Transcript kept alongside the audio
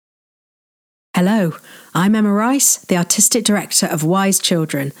Hello, I'm Emma Rice, the Artistic Director of Wise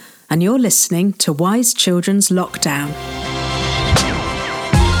Children, and you're listening to Wise Children's Lockdown.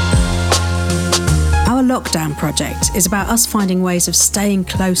 Our lockdown project is about us finding ways of staying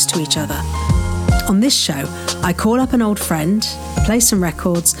close to each other. On this show, I call up an old friend, play some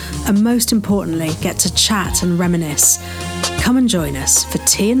records, and most importantly, get to chat and reminisce. Come and join us for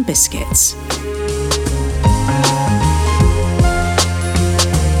tea and biscuits.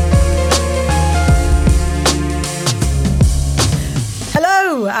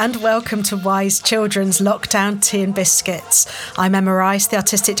 And welcome to Wise Children's Lockdown Tea and Biscuits. I'm Emma Rice, the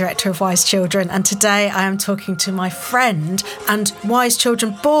Artistic Director of Wise Children, and today I am talking to my friend and Wise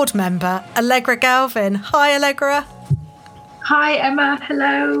Children board member, Allegra Galvin. Hi, Allegra. Hi, Emma.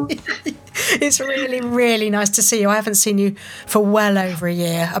 Hello. It's really, really nice to see you. I haven't seen you for well over a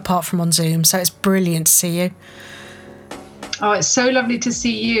year, apart from on Zoom, so it's brilliant to see you. Oh, it's so lovely to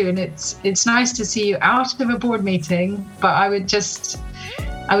see you, and it's nice to see you out of a board meeting, but I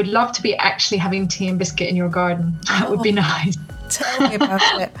would love to be actually having tea and biscuit in your garden. That would be nice. Tell me about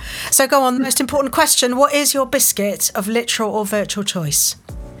it. So go on, the most important question, what is your biscuit of literal or virtual choice?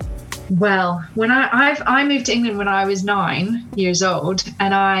 Well, when I moved to England when I was 9 years old,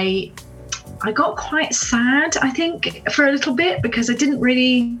 and I got quite sad, I think, for a little bit, because I didn't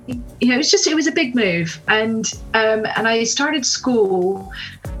really, it was a big move. And I started school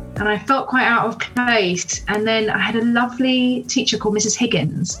and I felt quite out of place. And then I had a lovely teacher called Mrs.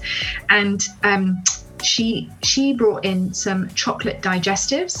 Higgins, and she brought in some chocolate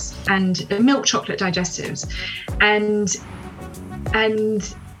digestives and milk chocolate digestives, and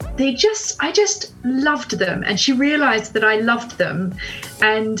I just loved them, and she realized that I loved them,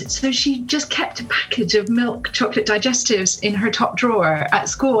 and so she just kept a package of milk chocolate digestives in her top drawer at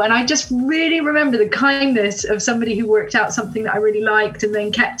school. And I just really remember the kindness of somebody who worked out something that I really liked and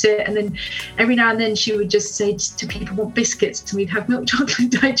then kept it, and then every now and then she would just say to people, want biscuits, and we'd have milk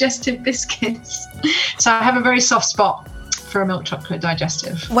chocolate digestive biscuits. So I have a very soft spot for a milk chocolate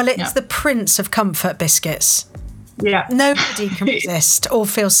digestive. Well, it's the Prince of comfort biscuits. Yeah. Nobody can resist or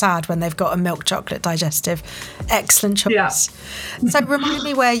feel sad when they've got a milk chocolate digestive. Excellent choice. Yeah. So remind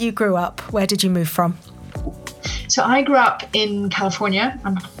me where you grew up. Where did you move from? So I grew up in California.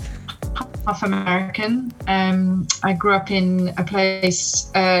 I'm half American. I grew up in a place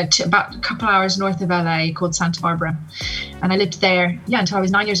about a couple hours north of LA called Santa Barbara. And I lived there, until I was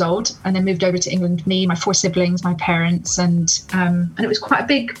 9 years old, and then moved over to England, me, my 4 siblings, my parents, and it was quite a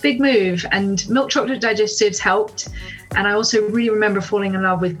big move. And milk chocolate digestives helped. And I also really remember falling in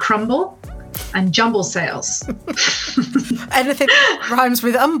love with crumble and jumble sales. Anything that rhymes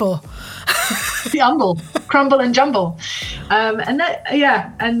with umble. Crumble and jumble. I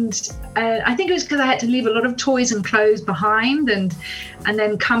think it was because I had to leave a lot of toys and clothes behind, and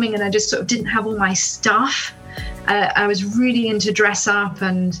then coming, and I just sort of didn't have all my stuff. I was really into dress up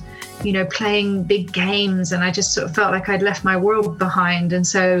and, playing big games, and I just sort of felt like I'd left my world behind. And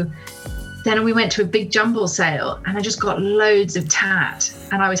so then we went to a big jumble sale, and I just got loads of tat,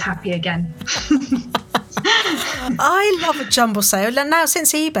 and I was happy again. I love a jumble sale. And now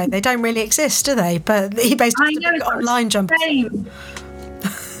since eBay, they don't really exist, do they? But eBay's just a big online jumble sale.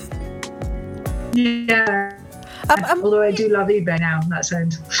 Yeah. Although I do love eBay now, that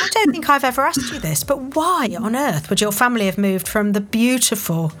end. I don't think I've ever asked you this, but why on earth would your family have moved from the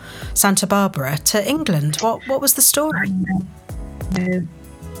beautiful Santa Barbara to England? What was the story?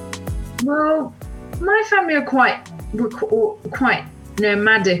 Well, my family were quite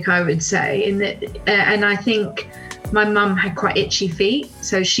nomadic, I would say, in that, and I think my mum had quite itchy feet,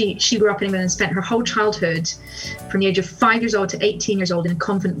 so she grew up in England and spent her whole childhood from the age of 5 years old to 18 years old in a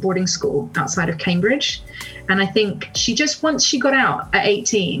convent boarding school outside of Cambridge. And I think she just, once she got out at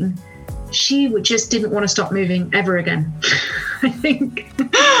 18, she just didn't want to stop moving ever again, I think.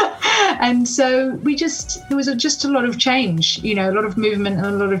 And so there was just a lot of change, a lot of movement and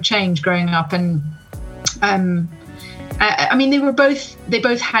a lot of change growing up. And they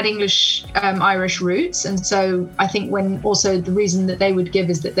both had English, Irish roots. And so I think the reason that they would give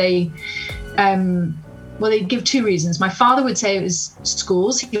is that they'd give 2 reasons. My father would say it was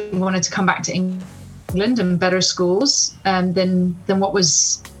schools. He wanted to come back to England and better schools than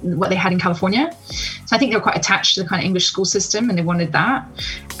what they had in California. So I think they were quite attached to the kind of English school system, and they wanted that.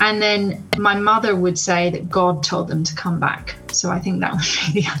 And then my mother would say that God told them to come back. So I think that would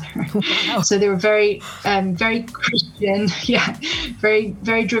be the other. Wow. So they were very, very Christian, very,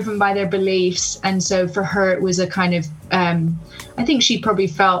 very driven by their beliefs. And so for her, it was a kind of, I think she probably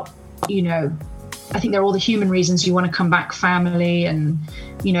felt, I think there are all the human reasons you want to come back, family, and,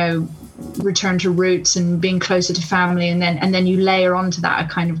 return to roots and being closer to family, and then you layer onto that a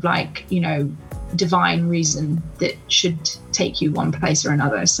kind of like, you know, divine reason that should take you one place or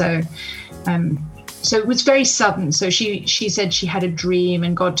another. So it was very sudden. So she said she had a dream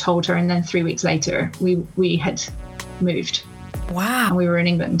and God told her, and then 3 weeks later we had moved. Wow. And we were in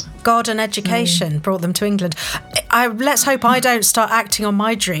England. God and education brought them to England. Let's hope I don't start acting on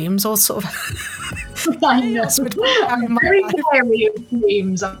my dreams or sort of... I know. I'm very wary of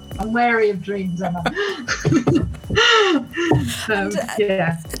dreams. I'm wary of dreams, Emma.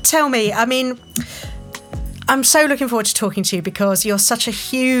 Yeah. Tell me, I mean, I'm so looking forward to talking to you because you're such a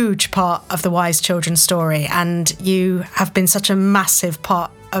huge part of the Wise Children story, and you have been such a massive part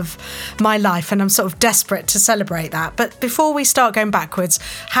of my life, and I'm sort of desperate to celebrate that. But before we start going backwards,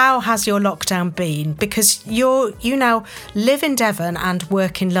 how has your lockdown been? Because you now live in Devon and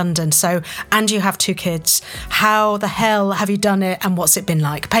work in London, and you have 2 kids. How the hell have you done it, and what's it been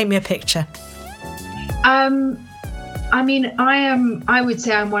like? Paint me a picture. I mean, I would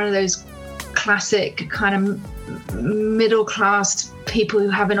say I'm one of those classic kind of middle class people who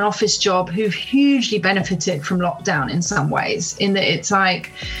have an office job who've hugely benefited from lockdown in some ways, in that it's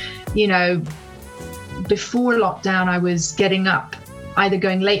like, you know, before lockdown I was getting up, either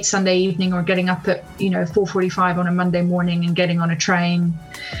going late Sunday evening or getting up at, you know, 4:45 on a Monday morning and getting on a train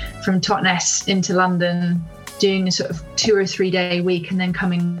from Totnes into London, doing a sort of 2 or 3 day week, and then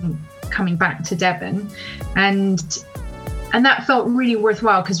coming back to Devon, and that felt really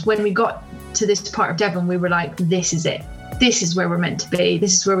worthwhile, because when we got to this part of Devon, we were like, this is it. This is where we're meant to be.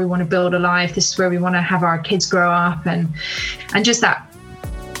 This is where we want to build a life. This is where we want to have our kids grow up, and just that,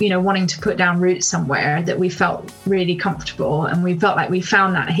 you know, wanting to put down roots somewhere that we felt really comfortable, and we felt like we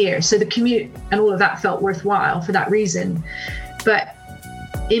found that here. So the commute and all of that felt worthwhile for that reason. But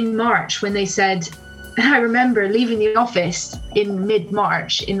in March, when they said, and I remember leaving the office in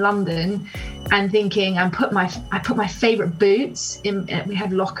mid-March in London and thinking, I put my favorite boots in. We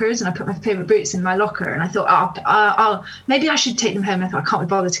had lockers, and I put my favorite boots in my locker, and I thought, I'll maybe I should take them home. I thought, I can't be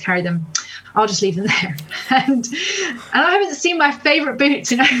bothered to carry them. I'll just leave them there. And I haven't seen my favorite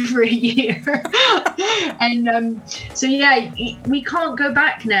boots in over a year. And so yeah, we can't go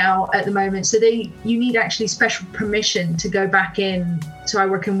back now at the moment. So you need actually special permission to go back in. So I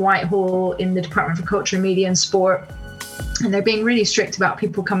work in Whitehall in the Department for Culture, Media and Sport, and they're being really strict about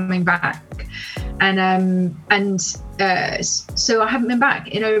people coming back. So I haven't been back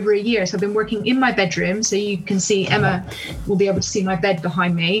in over a year. So I've been working in my bedroom. So you can see, Emma will be able to see my bed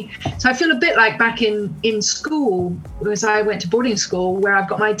behind me. So I feel a bit like back in school, because I went to boarding school, where I've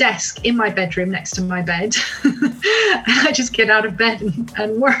got my desk in my bedroom next to my bed. And I just get out of bed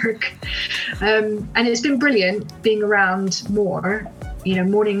and work. And it's been brilliant being around more, you know,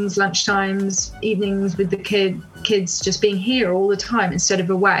 mornings, lunchtimes, evenings with the kids, just being here all the time instead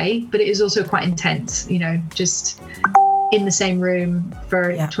of away. But it is also quite intense, you know, just in the same room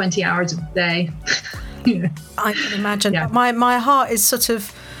for 20 hours a day. You know. I can imagine. Yeah. My heart is sort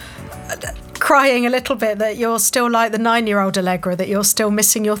of crying a little bit that you're still like the 9-year-old Allegra, that you're still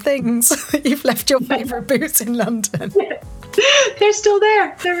missing your things, that you've left your favourite boots in London. Yeah. They're still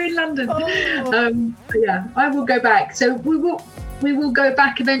there. They're in London. Yeah, I will go back. So we will go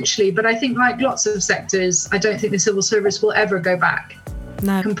back eventually, but I think, like lots of sectors, I don't think the civil service will ever go back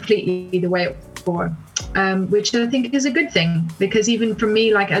completely the way it was before, which I think is a good thing, because even for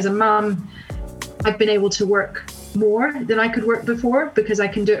me, like as a mum, I've been able to work more than I could work before, because I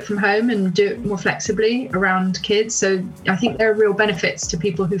can do it from home and do it more flexibly around kids. So I think there are real benefits to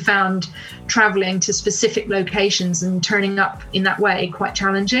people who found traveling to specific locations and turning up in that way quite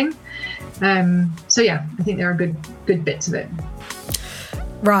challenging. So yeah, I think there are good bits of it.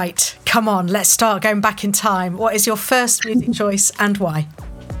 Right, come on, let's start going back in time. What is your first music choice and why?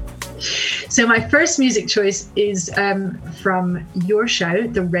 So my first music choice is from your show,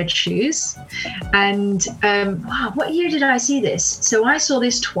 The Red Shoes. And what year did I see this? So I saw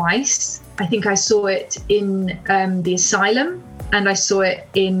this twice. I think I saw it in the Asylum, and I saw it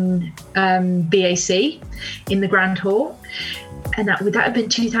in BAC in the Grand Hall. And would that have been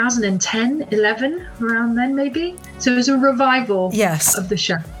 2010, 11, around then maybe? So it was a revival of the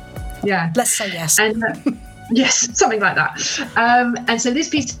show. Yeah. Let's say yes. And yes, something like that. And so this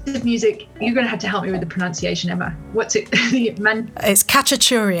piece of music, you're going to have to help me with the pronunciation, Emma. What's it? It's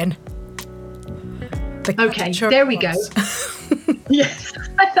Khachaturian. Okay, there we go. Yes.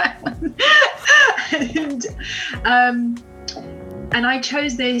 And I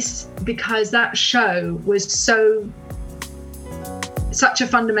chose this because that show was such a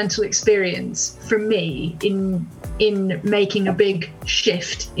fundamental experience for me in making a big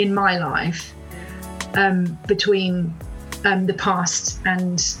shift in my life, between the past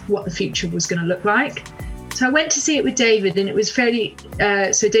and what the future was going to look like. So I went to see it with David, and it was fairly,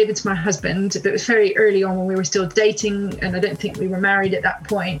 so David's my husband, but it was fairly early on when we were still dating, and I don't think we were married at that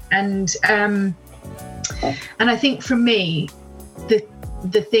point. And I think for me,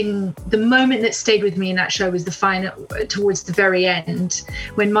 the moment that stayed with me in that show was the final, towards the very end,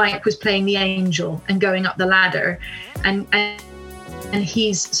 when Mike was playing the angel and going up the ladder, and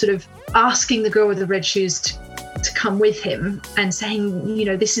he's sort of asking the girl with the red shoes to come with him and saying, you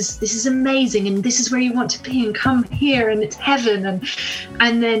know, this is amazing, and this is where you want to be, and come here, and it's heaven,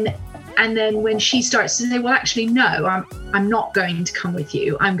 and then when she starts to say, well, actually no, I'm not going to come with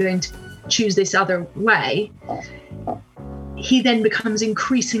you, I'm going to choose this other way, he then becomes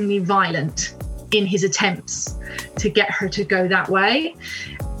increasingly violent in his attempts to get her to go that way.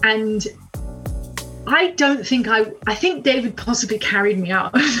 And I think David possibly carried me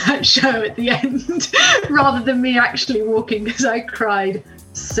out of that show at the end rather than me actually walking, because I cried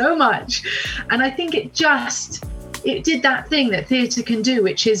so much. And I think it did that thing that theatre can do,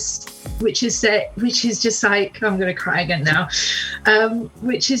 which is just like, I'm going to cry again now,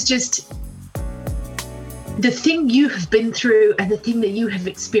 which is just the thing you have been through and the thing that you have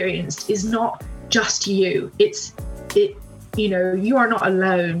experienced is not just you. You know, you are not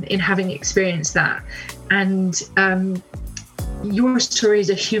alone in having experienced that. And your story is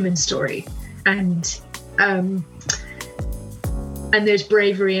a human story. And there's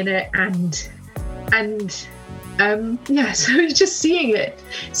bravery in it. And so it's just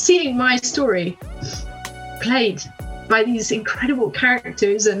seeing my story played by these incredible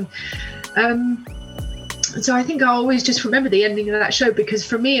characters. And so I think I'll always just remember the ending of that show, because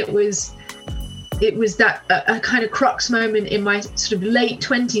for me it was that a kind of crux moment in my sort of late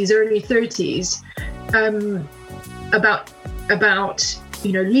 20s, early 30s, about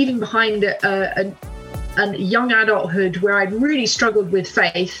you know, leaving behind a young adulthood where I'd really struggled with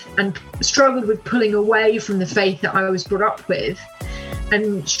faith and struggled with pulling away from the faith that I was brought up with,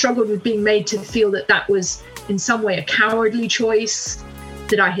 and struggled with being made to feel that was in some way a cowardly choice,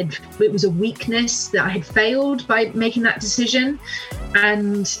 that it was a weakness, that I had failed by making that decision,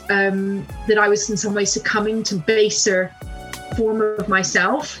 and that I was in some way succumbing to baser form of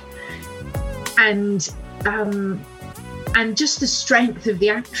myself, and just the strength of the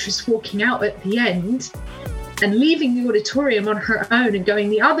actress walking out at the end and leaving the auditorium on her own and going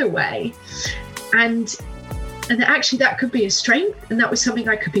the other way, and that actually that could be a strength, and that was something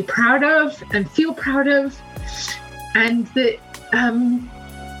I could be proud of and feel proud of, and that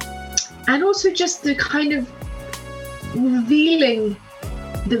and also just the kind of revealing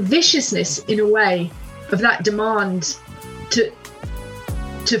the viciousness in a way of that demand to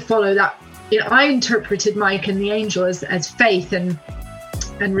follow that. You know, I interpreted Mike and the angel as faith and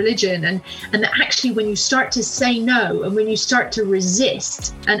religion, and that actually when you start to say no and when you start to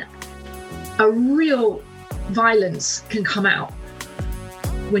resist, and a real violence can come out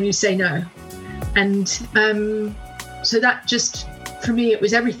when you say no. And so that just, for me, it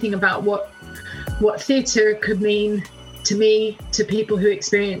was everything about what theatre could mean to me, to people who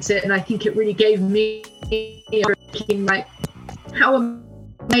experience it. And I think it really gave me like how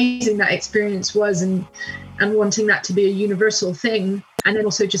amazing that experience was, and wanting that to be a universal thing. And then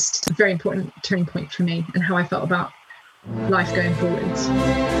also just a very important turning point for me and how I felt about life going forwards.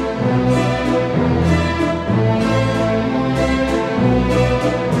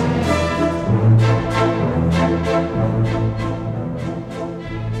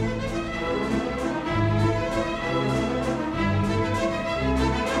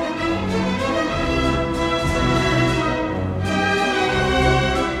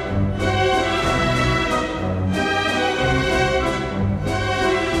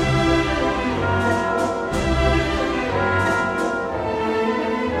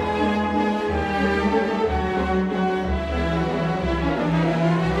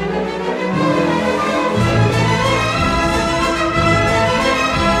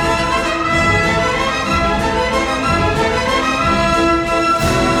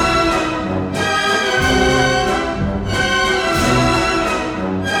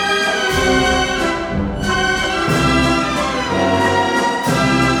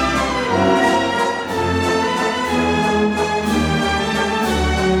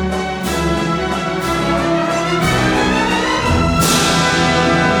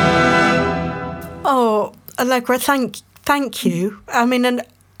 Allegra, thank you. I mean, and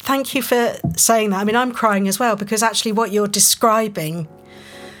thank you for saying that. I mean, I'm crying as well, because actually what you're describing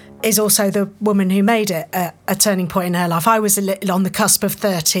is also the woman who made it a turning point in her life. I was a little on the cusp of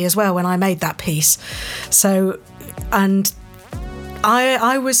 30 as well when I made that piece. So, and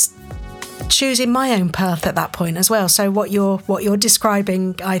I was choosing my own path at that point as well. So what you're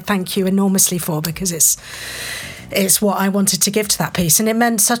describing, I thank you enormously for, because it's what I wanted to give to that piece, and it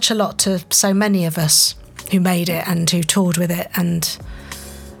meant such a lot to so many of us who made it and who toured with it, and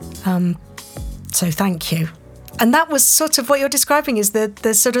so thank you. And that was sort of what you're describing is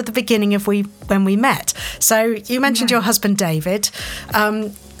the sort of the beginning of when we met. So you mentioned your husband David.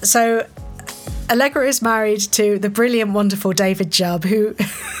 So Allegra is married to the brilliant, wonderful David Jubb, who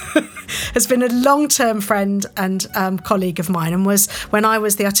has been a long-term friend and colleague of mine, and was, when I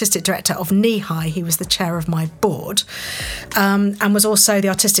was the artistic director of Knee High, he was the chair of my board, and was also the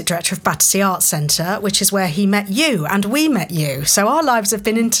artistic director of Battersea Arts Centre, which is where he met you and we met you. So our lives have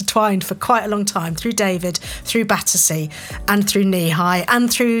been intertwined for quite a long time, through David, through Battersea, and through Knee High,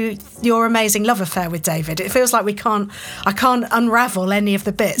 and through your amazing love affair with David. It feels like I can't unravel any of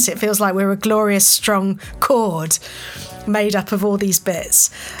the bits. It feels like we're a glorious, strong chord made up of all these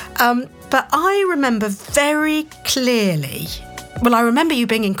bits. But I remember very clearly, well, I remember you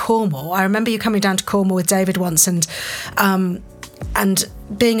being in Cornwall. I remember you coming down to Cornwall with David once, and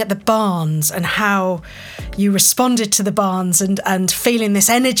being at the Barns, and how you responded to the Barns, and feeling this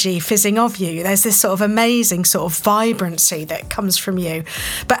energy fizzing off you. There's this sort of amazing sort of vibrancy that comes from you.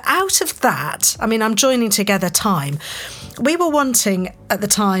 But out of that, I mean, I'm joining together time. We were wanting at the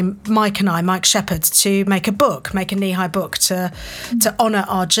time, Mike Shepherd, to make a Knee High book to honour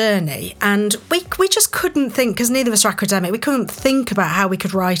our journey. And we just couldn't think, because neither of us are academic, we couldn't think about how we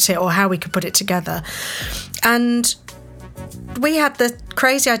could write it or how we could put it together. And we had the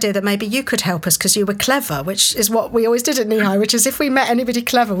crazy idea that maybe you could help us because you were clever, which is what we always did at Knee High, which is if we met anybody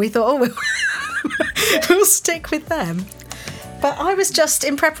clever, we thought, we'll stick with them. But I was just,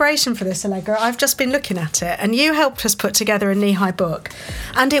 in preparation for this, Allegra, I've just been looking at it, and you helped us put together a Knee High book.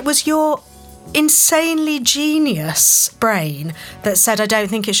 And it was your insanely genius brain that said, I don't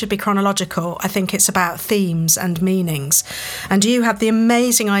think it should be chronological. I think it's about themes and meanings. And you had the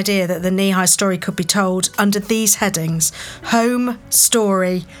amazing idea that the Knee High story could be told under these headings: home,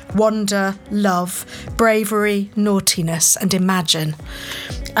 story, wonder, love, bravery, naughtiness, and imagine.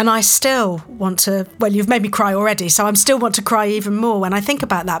 And I still want to, well, you've made me cry already, so I still want to cry even more when I think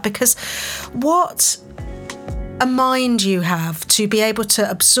about that, because what a mind you have to be able to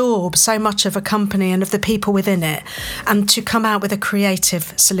absorb so much of a company and of the people within it, and to come out with a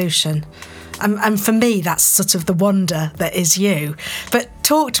creative solution. And for me, that's sort of the wonder that is you. But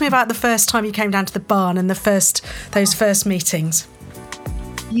talk to me about the first time you came down to the barn and those first meetings.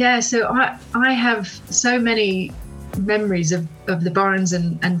 Yeah, so I have so many memories of the Barns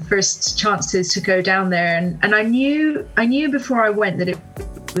and first chances to go down there, and I knew before I went that it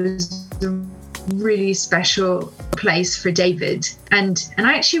was a really special place for David, and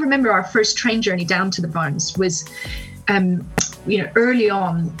I actually remember our first train journey down to the Barns was early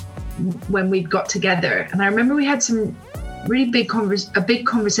on when we'd got together, and I remember we had some really big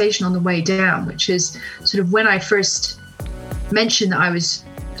conversation on the way down, which is sort of when I first mentioned that I was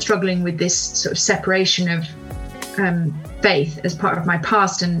struggling with this sort of separation of faith as part of my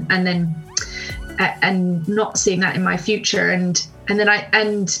past, and then not seeing that in my future, and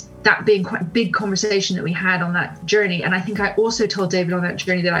that being quite a big conversation that we had on that journey. And I think I also told David on that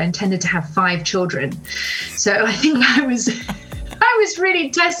journey that I intended to have 5 children. So I think I was really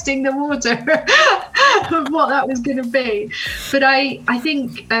testing the water of what that was going to be. But I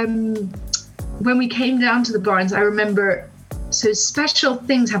think when we came down to the Barns, I remember, so special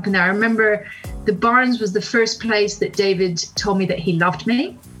things happened there. I remember the Barns was the first place that David told me that he loved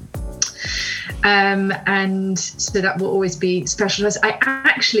me. And so that will always be special. I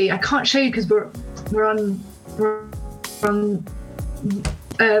can't show you because we're on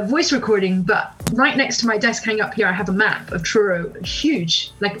voice recording, but right next to my desk hanging up here, I have a map of Truro,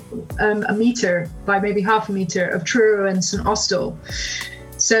 huge, like a meter by maybe half a meter of Truro and St Austell.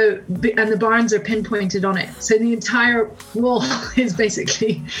 So, and the Barns are pinpointed on it. So the entire wall is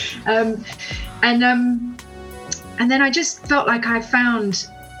basically, and then I just felt like I found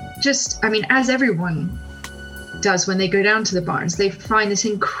as everyone does when they go down to the Barns, they find this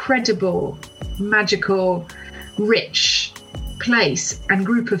incredible, magical, rich place and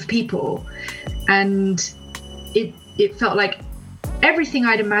group of people. And it felt like everything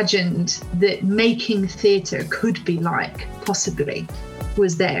I'd imagined that making theatre could be like, possibly,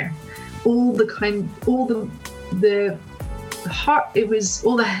 was there. All the heart, it was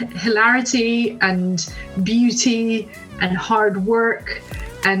all the hilarity and beauty and hard work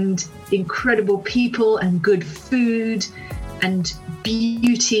and incredible people and good food and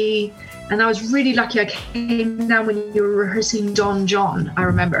beauty. And I was really lucky. I came down when you were rehearsing Don John, I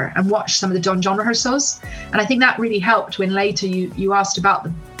remember, and watched some of the Don John rehearsals. And I think that really helped when later you asked about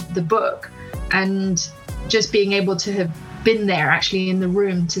the book, and just being able to have been there actually in the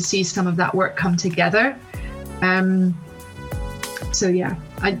room to see some of that work come together. So yeah,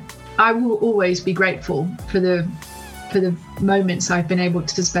 I will always be grateful for the moments I've been able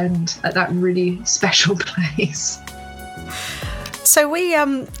to spend at that really special place. So we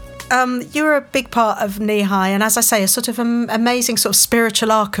you were a big part of Knee High, and as I say, a sort of amazing sort of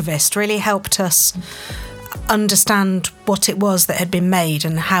spiritual archivist, really helped us understand what it was that had been made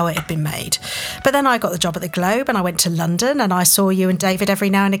and how it had been made. But then I got the job at the Globe, and I went to London, and I saw you and David every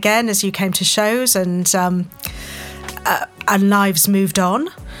now and again as you came to shows, and lives moved on.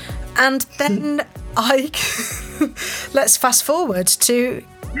 And then let's fast forward to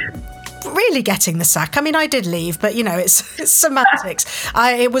really getting the sack. I mean, I did leave, but it's semantics.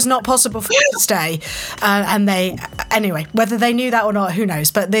 It was not possible for me to stay, and anyway, whether they knew that or not, who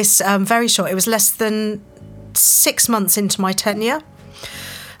knows. But this very short. It was less than 6 months into my tenure.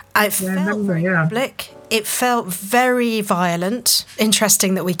 It felt very public. It felt very violent.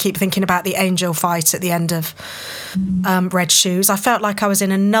 Interesting that we keep thinking about the angel fight at the end of Red Shoes. I felt like I was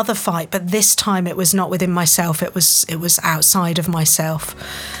in another fight, but this time it was not within myself. It was outside of myself.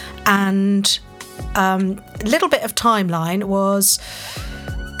 And a little bit of timeline was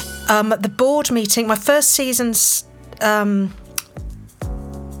the board meeting. My first season's. Now,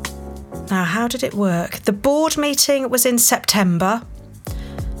 how did it work? The board meeting was in September.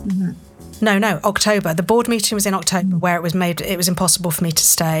 Mm-hmm. No, October. The board meeting was in October, where it was impossible for me to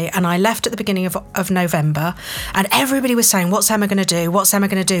stay. And I left at the beginning of November, and everybody was saying, what's Emma going to do? What's Emma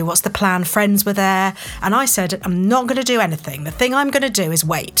going to do? What's the plan? Friends were there. And I said, I'm not going to do anything. The thing I'm going to do is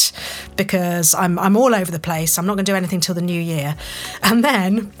wait, because I'm all over the place. I'm not going to do anything till the new year. And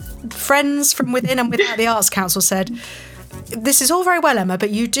then friends from within and without the Arts Council said, this is all very well, Emma,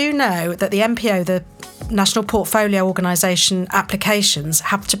 but you do know that the NPO, the National Portfolio Organisation, applications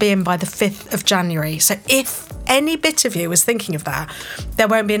have to be in by the 5th of January. So if any bit of you was thinking of that, there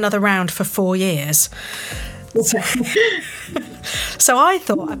won't be another round for 4 years. So I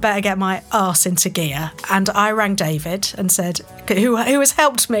thought I'd better get my arse into gear, and I rang David and said, who has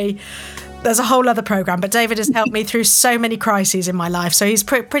helped me. There's a whole other programme, but David has helped me through so many crises in my life, so he's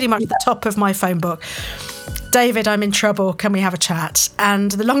pretty much the top of my phone book. David, I'm in trouble. Can we have a chat?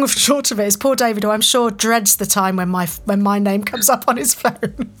 And the long and short of it is, poor David, who I'm sure dreads the time when my name comes up on his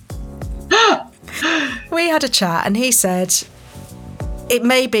phone. We had a chat, and he said, it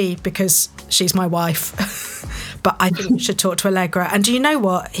may be because she's my wife, but I think we should talk to Allegra. And do you know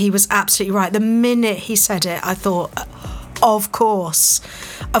what? He was absolutely right. The minute he said it, I thought, of course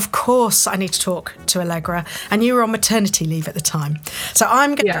I need to talk to Allegra. And you were on maternity leave at the time. So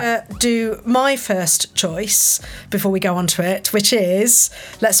I'm going to do my first choice before we go on to it, which is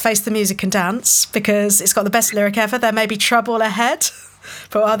Let's Face the Music and Dance, because it's got the best lyric ever. There may be trouble ahead,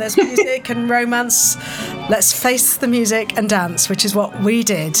 but while there's music and romance, let's face the music and dance, which is what we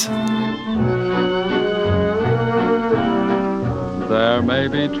did. There may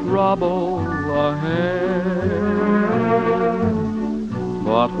be trouble ahead,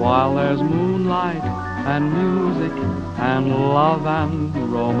 but while there's moonlight and music and love and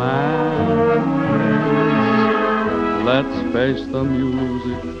romance, let's face the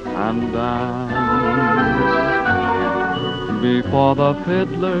music and dance. Before the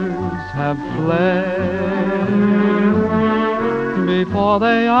fiddlers have fled, before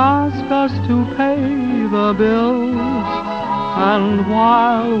they ask us to pay the bills, and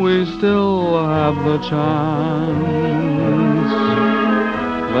while we still have the chance,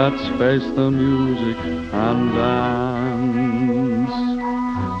 let's face the music and dance.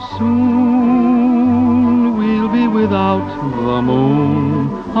 Soon we'll be without the moon,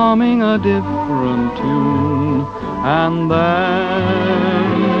 humming a different tune, and then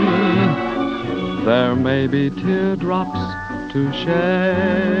there may be teardrops to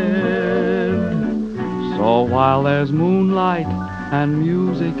shed. So while there's moonlight and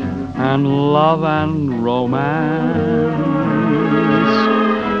music and love and romance,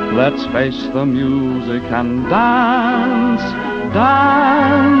 let's face the music and dance,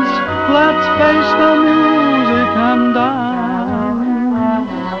 dance. Let's face the music and dance.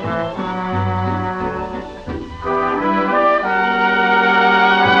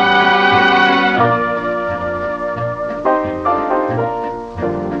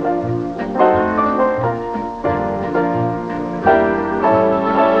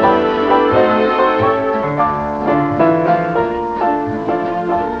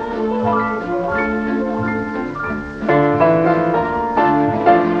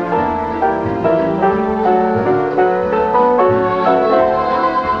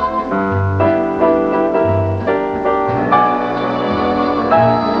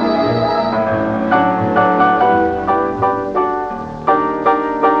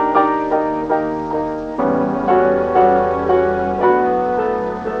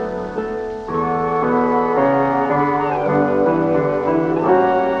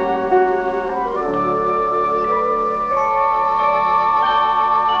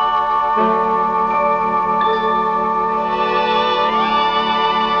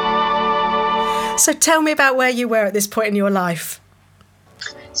 So tell me about where you were at this point in your life.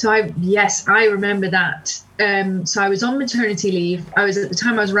 So I remember that. So I was on maternity leave. I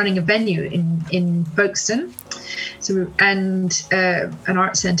was running a venue in Folkestone, and an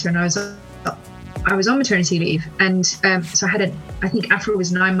art centre, and I was on maternity leave, and so I think Afra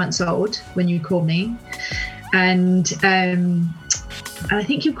was 9 months old when you called me, and I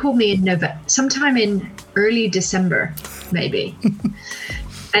think you called me in November, sometime in early December, maybe.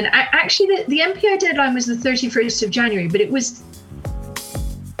 And actually, the MPO deadline was the 31st of January, but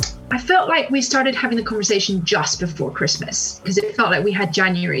I felt like we started having the conversation just before Christmas, because it felt like we had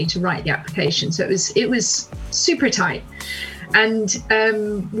January to write the application. So it was super tight. And I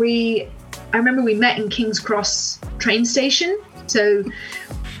remember we met in King's Cross train station. So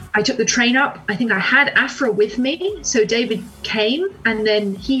I took the train up. I think I had Afra with me. So David came, and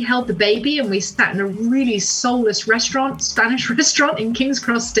then he held the baby, and we sat in a really soulless Spanish restaurant in King's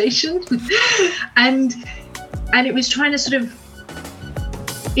Cross station. and it was trying to sort of,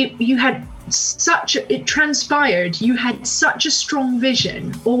 it transpired, you had such a strong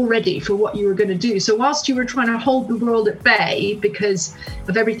vision already for what you were going to do. So whilst you were trying to hold the world at bay because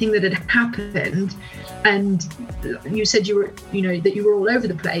of everything that had happened, and you said that you were all over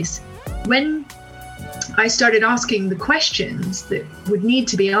the place, when I started asking the questions that would need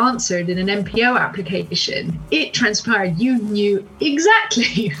to be answered in an MPO application, it transpired you knew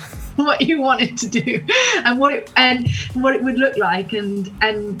exactly what you wanted to do and what it would look like, and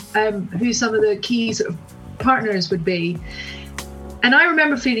who some of the key sort of partners would be. And I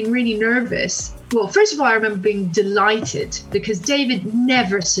remember feeling really nervous. Well, first of all, I remember being delighted because David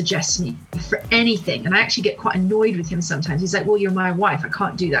never suggests me for anything, and I actually get quite annoyed with him sometimes. He's like, well, you're my wife, I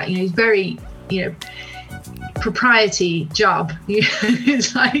can't do that. He's very, propriety job.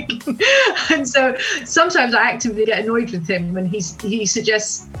 It's like, and so sometimes I actively get annoyed with him when he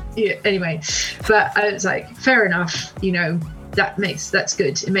suggests. Anyway, but I was like, fair enough. That's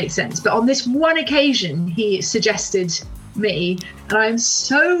good. It makes sense. But on this one occasion, he suggested me, and I'm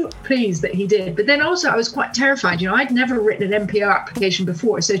so pleased that he did. But then also I was quite terrified. I'd never written an MPO application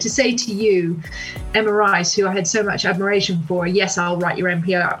before, so to say to you, Emma Rice, who I had so much admiration for, yes, I'll write your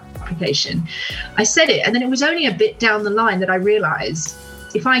MPO application, I said it, and then it was only a bit down the line that I realized,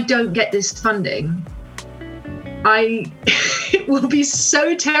 if I don't get this funding, it will be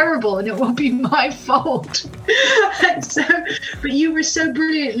so terrible, and it will be my fault. But you were so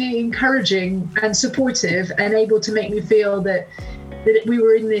brilliantly encouraging and supportive, and able to make me feel that we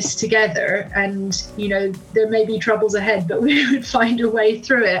were in this together, and there may be troubles ahead, but we would find a way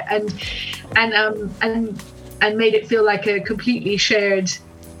through it, and made it feel like a completely shared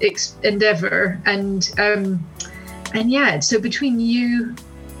endeavor. And so between you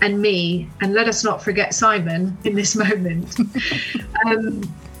and me, and let us not forget Simon in this moment,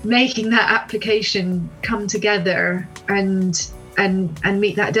 making that application come together and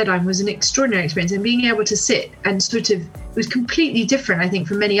meet that deadline was an extraordinary experience. And being able to sit and sort of, it was completely different, I think,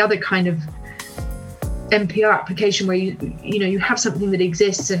 from any other kind of MPO application where you have something that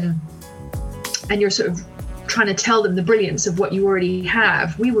exists and you're sort of trying to tell them the brilliance of what you already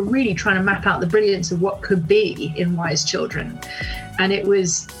have. We were really trying to map out the brilliance of what could be in Wise Children. And it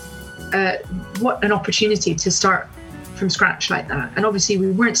was what an opportunity to start from scratch like that. And obviously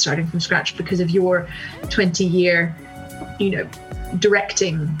we weren't starting from scratch because of your 20-year,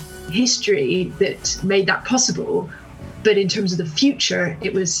 directing history that made that possible. But in terms of the future,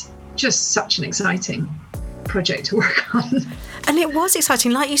 it was just such an exciting project to work on. And it was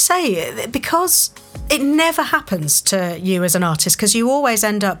exciting, like you say, because it never happens to you as an artist, because you always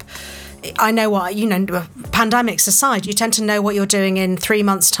end up, I know what, pandemics aside, you tend to know what you're doing in 3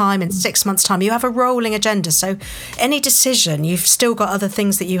 months' time, in 6 months' time. You have a rolling agenda. So any decision, you've still got other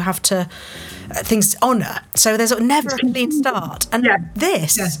things that you have to honour. So there's never a clean start. And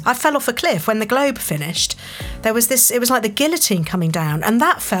I fell off a cliff when the Globe finished. There was this, it was like the guillotine coming down, and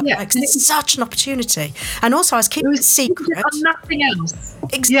that felt like such an opportunity. And also I was keeping it secret. On nothing else.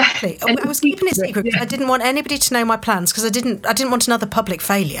 Exactly. Yeah. I was keeping it secret because I didn't want anybody to know my plans, because I didn't want another public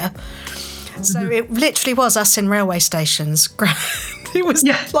failure. So it literally was us in railway stations. It was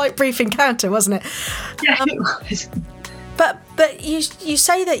like Brief Encounter, wasn't it? Yeah, it was. But you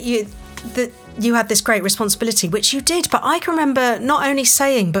say that you had this great responsibility, which you did, but I can remember not only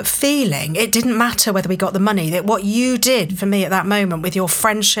saying but feeling it didn't matter whether we got the money, that what you did for me at that moment with your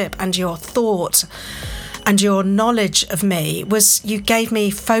friendship and your thought and your knowledge of me was you gave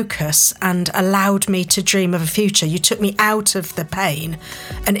me focus and allowed me to dream of a future. You took me out of the pain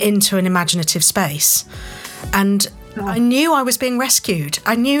and into an imaginative space. And I knew I was being rescued.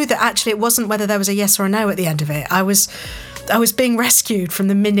 I knew that actually it wasn't whether there was a yes or a no at the end of it. I was I was being rescued from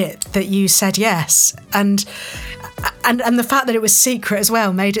the minute that you said yes. And the fact that it was secret as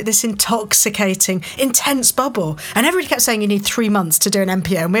well made it this intoxicating, intense bubble. And everybody kept saying you need 3 months to do an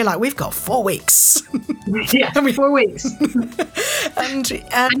MPO. And we're like, we've got 4 weeks. Yeah, 4 weeks. and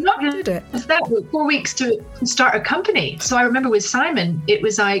not did it. That, 4 weeks to start a company. So I remember with Simon, it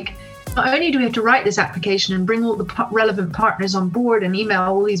was like, not only do we have to write this application and bring all the relevant partners on board and email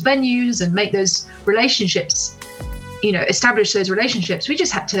all these venues and make those relationships, establish those relationships, we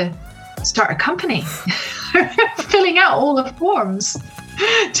just had to start a company. Filling out all the forms.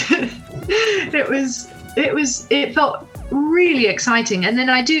 It felt really exciting. And then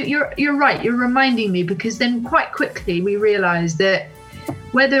you're right, you're reminding me, because then quite quickly we realized that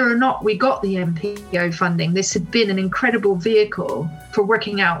whether or not we got the MPO funding, this had been an incredible vehicle for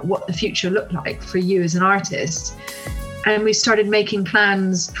working out what the future looked like for you as an artist. And we started making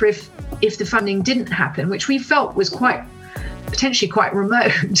plans for if the funding didn't happen, which we felt was potentially quite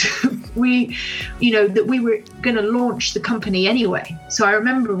remote. That we were going to launch the company anyway. So I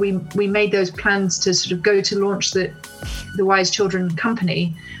remember we made those plans to sort of go to launch the Wise Children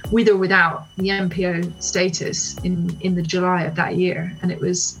company with or without the MPO status in the July of that year. And it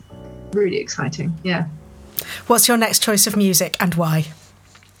was really exciting. Yeah. What's your next choice of music and why?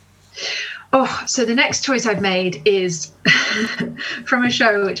 Oh, so the next choice I've made is from a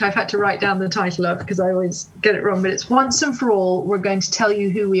show which I've had to write down the title of because I always get it wrong, but it's Once and For All, We're Going to Tell You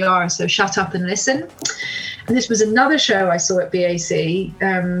Who We Are, So Shut Up and Listen. And this was another show I saw at BAC,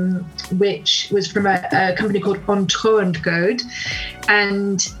 which was from a company called On True & Code.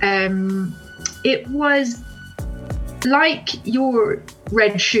 And it was like your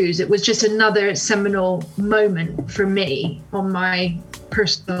Red Shoes. It was just another seminal moment for me on my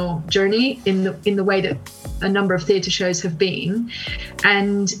personal journey in the way that a number of theatre shows have been,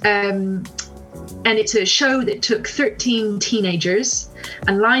 and it's a show that took 13 teenagers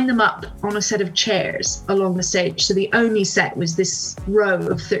and lined them up on a set of chairs along the stage. So the only set was this row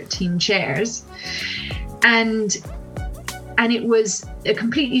of 13 chairs, and it was a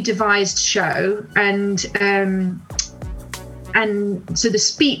completely devised show, and so the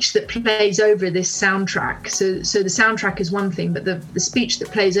speech that plays over this soundtrack, so the soundtrack is one thing, but the speech that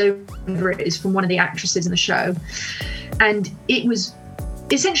plays over it is from one of the actresses in the show. And it was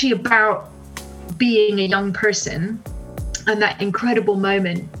essentially about being a young person and that incredible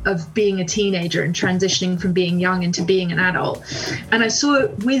moment of being a teenager and transitioning from being young into being an adult. And I saw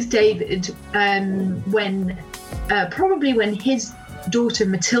it with David when his daughter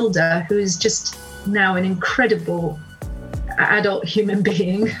Matilda, who is just now an incredible adult human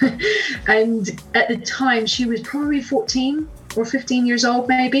being, and at the time she was probably 14 or 15 years old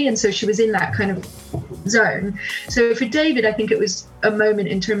maybe, and so she was in that kind of zone. So for David, I think it was a moment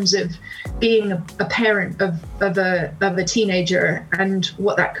in terms of being a parent of a teenager and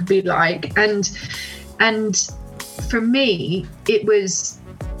what that could be like, and for me it was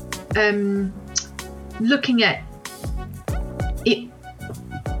looking at it.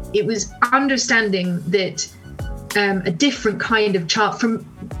 It was understanding that a different kind of child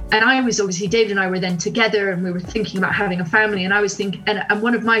and I was obviously, David and I were then together and we were thinking about having a family, and I was thinking, and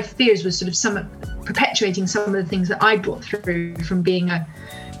one of my fears was sort of perpetuating some of the things that I brought through from being a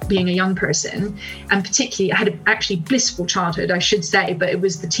young person, and particularly I had an actually blissful childhood, I should say, but it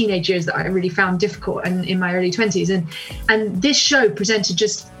was the teenage years that I really found difficult, and in my early 20s, and this show presented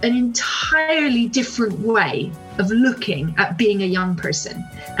just an entirely different way of looking at being a young person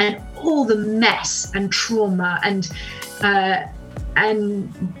and all the mess and trauma and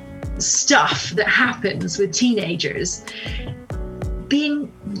stuff that happens with teenagers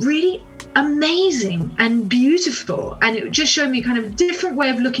being really amazing and beautiful. And it just showed me kind of a different way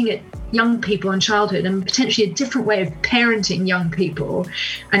of looking at young people and childhood, and potentially a different way of parenting young people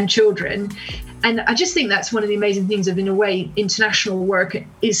and children. And I just think that's one of the amazing things of, in a way, international work,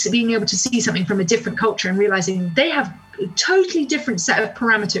 is being able to see something from a different culture and realizing they have a totally different set of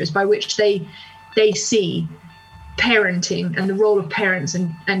parameters by which they see parenting and the role of parents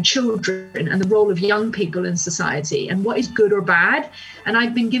and children and the role of young people in society and what is good or bad. And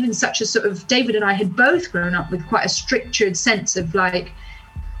I've been given such a sort of, David and I had both grown up with quite a structured sense of like,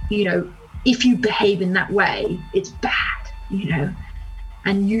 if you behave in that way, it's bad,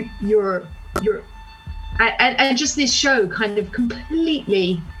 and you're and just this show kind of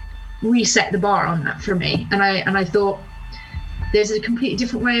completely reset the bar on that for me. And I thought there's a completely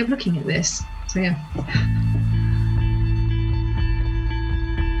different way of looking at this. So yeah.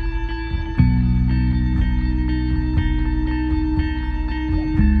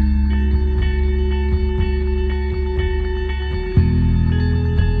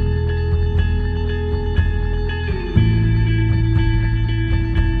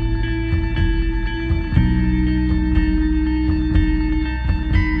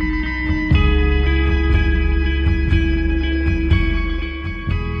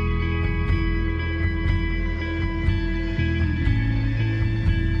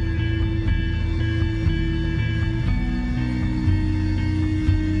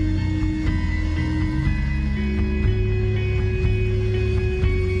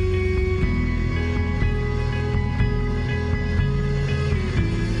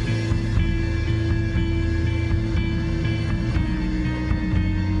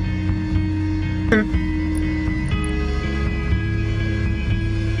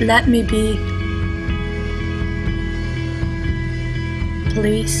 Let me be.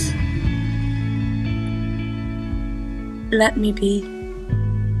 Please. Let me be.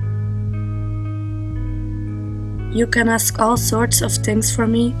 You can ask all sorts of things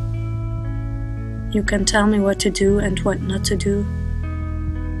from me. You can tell me what to do and what not to do.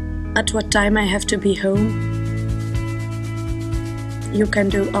 At what time I have to be home. You can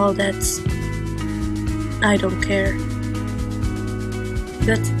do all that. I don't care.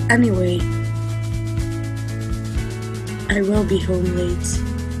 But anyway, I will be home late.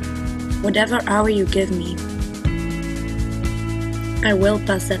 Whatever hour you give me, I will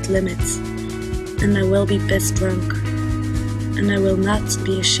pass that limit, and I will be pissed drunk, and I will not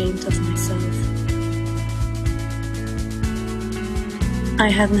be ashamed of myself. I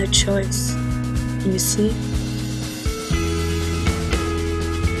have no choice, you see?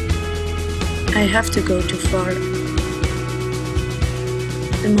 I have to go too far.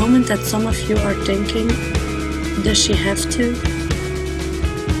 The moment that some of you are thinking, does she have to?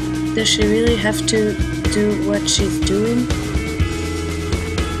 Does she really have to do what she's doing?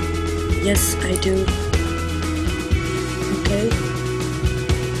 Yes, I do. Okay?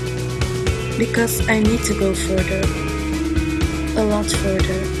 Because I need to go further. A lot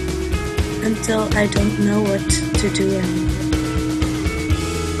further. Until I don't know what to do anymore.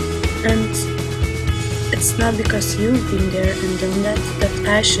 And it's not because you've been there and done that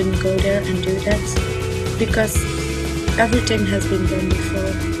I shouldn't go there and do that. Because everything has been done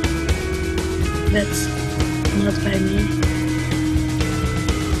before. But not by me.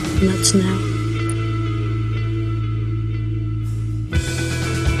 Not now.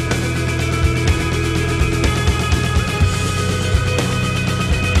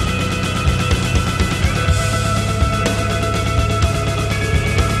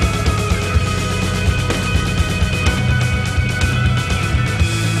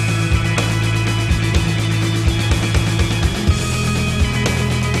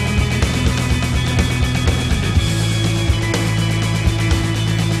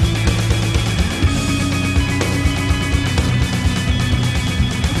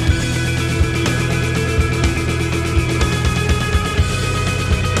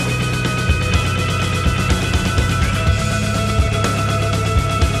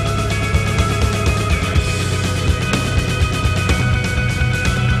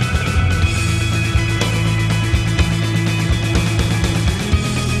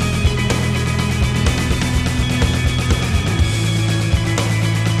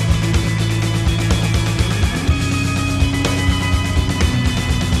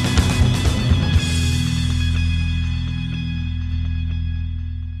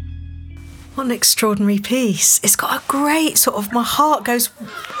 What an extraordinary piece. It's got a great sort of, my heart goes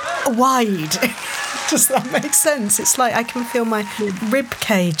wide. Does that make sense? It's like I can feel my rib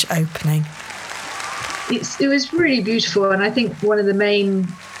cage opening. It was really beautiful, and I think one of the main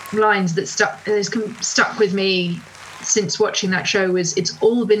lines that stuck with me since watching that show was, "It's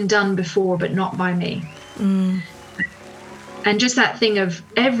all been done before, but not by me." Mm. And just that thing of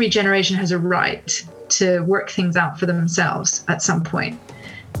every generation has a right to work things out for themselves at some point.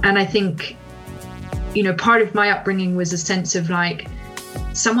 And I think, you know, part of my upbringing was a sense of like,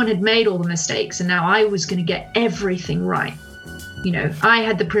 someone had made all the mistakes and now I was going to get everything right. You know, I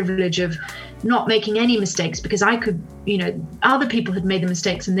had the privilege of not making any mistakes because I could, you know, other people had made the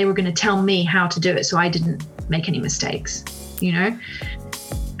mistakes and they were going to tell me how to do it. So I didn't make any mistakes, you know,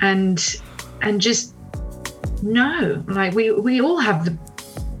 and just no, like we all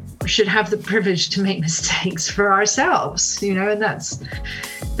should have the privilege to make mistakes for ourselves, you know, and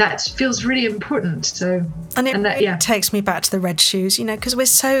that feels really important. So, and it takes me back to the Red Shoes, you know, because we're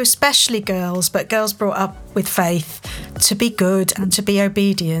so, especially girls, but girls brought up with faith to be good and to be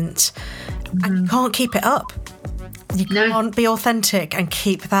obedient, and you can't keep it up. You can't be authentic and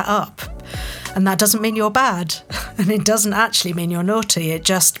keep that up. And that doesn't mean you're bad, and it doesn't actually mean you're naughty. It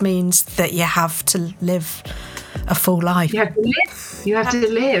just means that you have to live a full life. You have to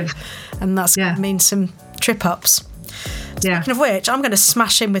live. And that's going to mean some trip-ups. Speaking of which, I'm going to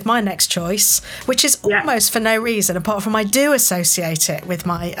smash in with my next choice, which is almost for no reason, apart from I do associate it with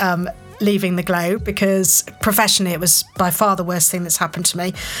my leaving the Globe, because professionally it was by far the worst thing that's happened to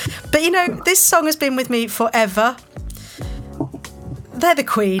me. But, you know, this song has been with me forever. They're the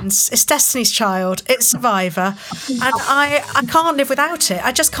Queens. It's Destiny's Child. It's Survivor. And I can't live without it.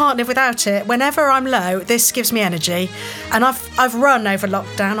 I just can't live without it. Whenever I'm low, this gives me energy. And I've run over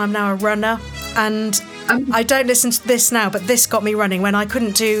lockdown. I'm now a runner. And I don't listen to this now, but this got me running. When I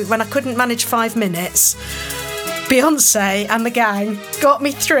couldn't manage 5 minutes, Beyonce and the gang got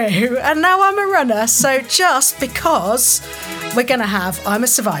me through. And now I'm a runner. So just because we're going to have I'm a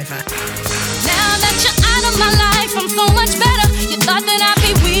Survivor. Now that you're out of my life, I'm so much better. You thought that I'd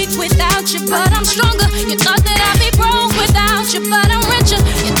be weak without you, but I'm stronger. You thought that I'd be broke without you, but I'm richer.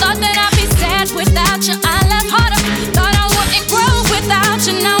 You thought that I'd be sad without you, I laugh harder. Thought I wouldn't grow without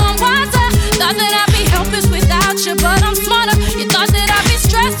you, now I'm wiser. Thought that I'd be helpless without you, but I'm smarter. You thought that I'd be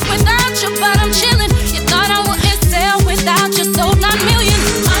stressed without you, but I'm chilling. You thought I wouldn't sell without you, sold 9 million.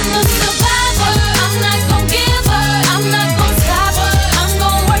 I'm a survivor, I'm not gon' give up, I'm not gon' stop, I'm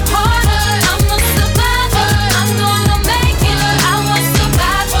gon' work harder. I'm a survivor, I'm gonna make it. I will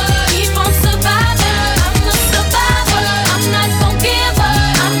survive, keep on surviving. I'm a survivor, I'm not gon' give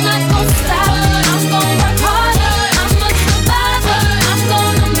up, I'm not gon' stop, I'm gon' work harder. I'm a survivor, I'm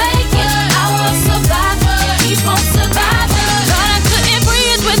gonna make it. I will survive, keep on surviving. Thought I couldn't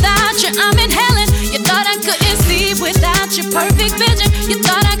breathe without you, I'm inhaling. You thought I couldn't see without your perfect vision. You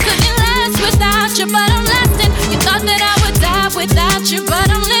thought I couldn't last without you, but I'm lasting. You thought that I would die without you, but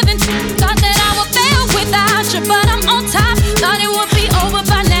I'm living. Thought that I would fail without you, but I'm on top. Thought it would be over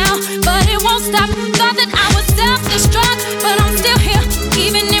by now, but it won't stop. Thought that I would self-destruct, but I'm still here.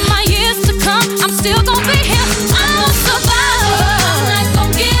 Even in my years to come, I'm still gonna be here. I'm a survivor, I'm not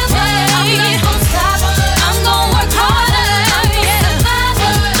gonna give up, I'm not gonna stop, I'm gonna work harder. I'm a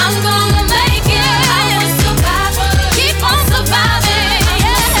survivor, I'm gonna make it. I'm a survivor, keep on surviving. I'm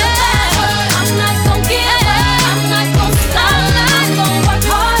a survivor, I'm not gonna give up, I'm not gonna stop, I'm gonna work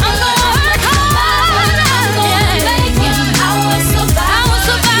harder. I'm gonna work hard, I'm gonna make it. I will survive, I will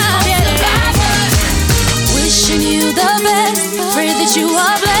survive. Wishing you the best, pray that you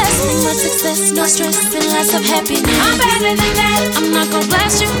are blessed. More success, no stress, and lots of happiness. I'm better than that. I'm not gonna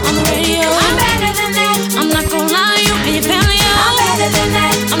blast you on the radio. I'm better than that. I'm not gonna lie to you and your family. I'm better than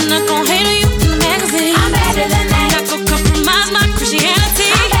that. I'm not gonna hate on you in the magazine. I'm better than that. I'm not gonna compromise my Christianity.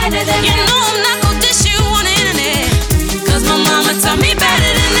 I'm better than that. You know I'm not gonna dish you on the internet, 'cause my mama taught me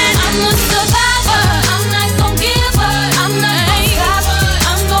better than that. I'm a survivor, I'm not gonna give up, I'm not gonna stop,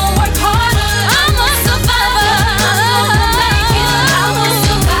 I'm gonna work harder. I'm a survivor, I'm gonna make it. I will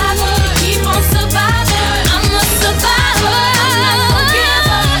survive, keep on surviving. I'm a survivor, I'm not gonna give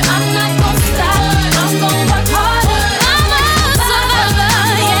up, I'm not gonna stop, I'm gonna work harder. I'm a survivor,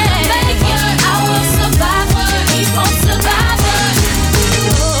 yeah, make it. I will survive, keep on surviving.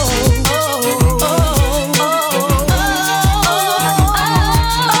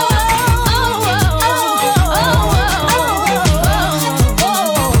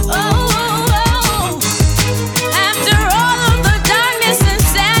 After all of the darkness and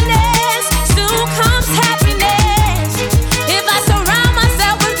sadness, soon comes happiness. If I surround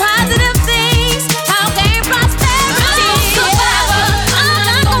myself with positive things, I'll gain prosperity. I'm a survivor, I'm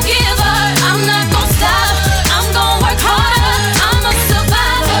not gonna give up, I'm not gonna stop, I'm gonna work harder. I'm a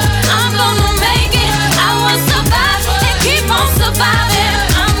survivor, I'm gonna make it. I will survive and keep on surviving.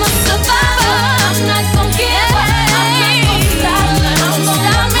 I'm a survivor, I'm not gonna give up, I'm not gonna stop,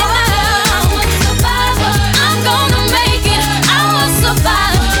 I'm gonna work harder. I'm a survivor, I'm gonna make it. I will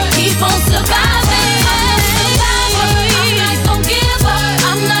survive, keep on surviving. I'm not gonna give up,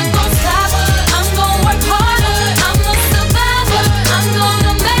 I'm not gonna stop, I'm gonna work harder. I'm a survivor, I'm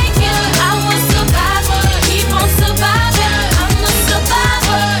gonna make it. I will survive, keep on surviving. I'm a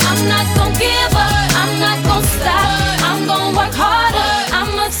survivor, I'm not gonna give up, I'm not gonna stop, I'm gonna work harder.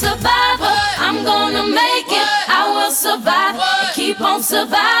 I'm a survivor, I'm gonna make it. I will survive and keep on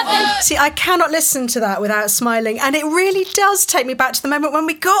surviving. See, I cannot listen to that without smiling, and it really does take me back to the moment when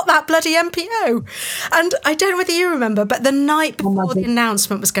we got that bloody MPO. And I don't know whether you remember, but the night before the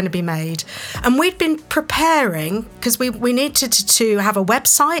announcement was going to be made, and we'd been preparing because we needed to have a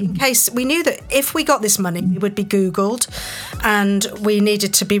website in case we knew that if we got this money, it would be Googled, and we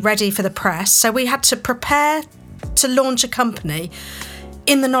needed to be ready for the press. So we had to prepare to launch a company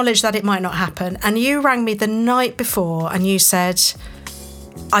in the knowledge that it might not happen. And you rang me the night before and you said,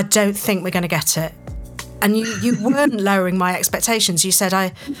 I don't think we're going to get it. And you weren't lowering my expectations. You said,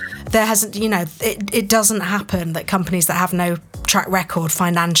 there hasn't, it doesn't happen that companies that have no track record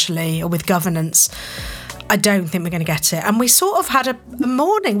financially or with governance, I don't think we're going to get it. And we sort of had a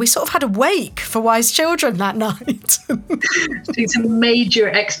morning, we sort of had a wake for Wise Children that night. Doing some major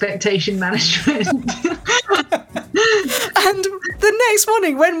expectation management. And the next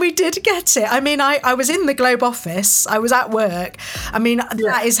morning when we did get it, I mean, I was in the Globe office, I was at work. I mean,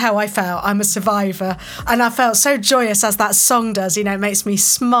 that is how I felt. I'm a survivor. And I felt so joyous, as that song does, it makes me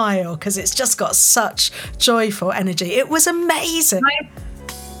smile because it's just got such joyful energy. It was amazing.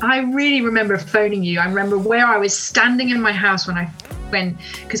 I really remember phoning you. I remember where I was standing in my house when I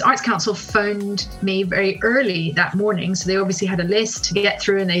because Arts Council phoned me very early that morning, so they obviously had a list to get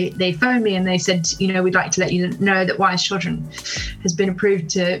through, and they phoned me and they said, we'd like to let you know that Wise Children has been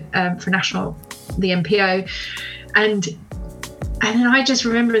approved for national, the NPO, and then I just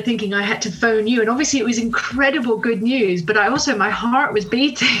remember thinking I had to phone you, and obviously it was incredible good news, but my heart was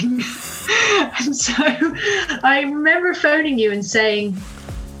beating. And so I remember phoning you and saying,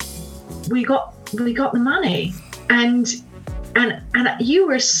 we got the money, and you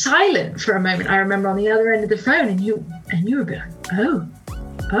were silent for a moment. I remember on the other end of the phone, and you were like,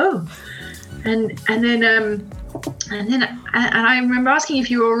 oh, and then I remember asking if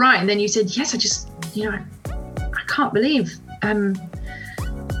you were all right, and then you said, yes, I can't believe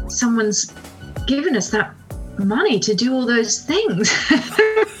someone's given us that money to do all those things.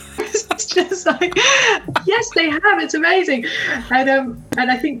 It's just like, yes, they have. It's amazing. And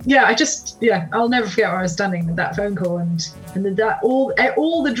I think, I'll never forget where I was standing with that phone call, and that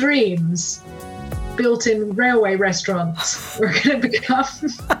all the dreams built in railway restaurants were going to become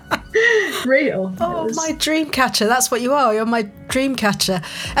real. Oh, my dream catcher. That's what you are. You're my dream catcher.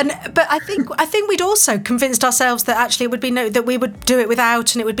 But I think we'd also convinced ourselves that actually it would be that we would do it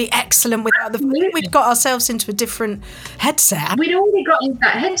without, and it would be excellent without. We'd got ourselves into a different headset. We'd already got into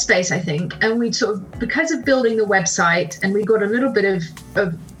that headspace, I think, and we'd sort of, because of building the website, and we got a little bit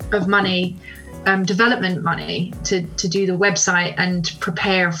of money, development money to do the website and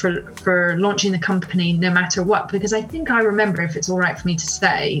prepare for launching the company no matter what, because I think I remember, if it's all right for me to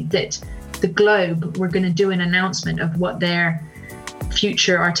say, that the Globe were going to do an announcement of what their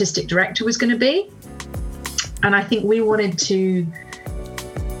future artistic director was going to be, and I think we wanted to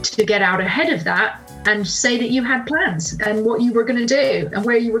get out ahead of that and say that you had plans and what you were going to do and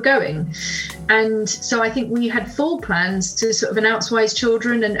where you were going. And so I think we had full plans to sort of announce Wise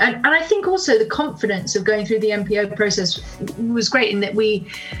Children, and I think also the confidence of going through the NPO process was great, in that we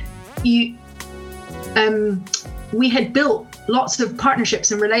had built lots of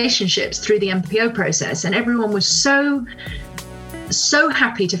partnerships and relationships through the NPO process, and everyone was so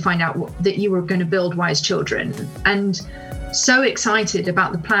happy to find out that you were going to build Wise Children, and so excited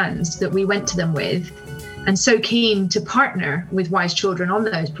about the plans that we went to them with, and so keen to partner with Wise Children on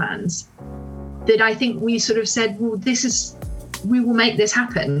those plans, that I think we sort of said, well, we will make this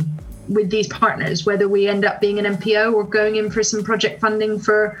happen with these partners, whether we end up being an NPO or going in for some project funding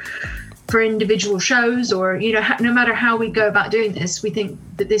for individual shows, or no matter how we go about doing this, we think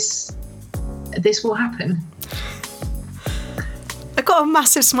that this will happen. I got a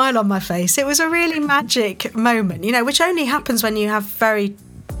massive smile on my face. It was a really magic moment, which only happens when you have very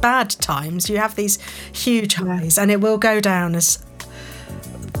bad times. You have these huge highs, and it will go down as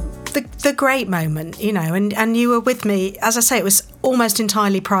the great moment, and you were with me. As I say, it was almost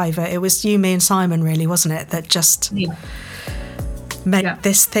entirely private. It was you, me and Simon, really, wasn't it, that just made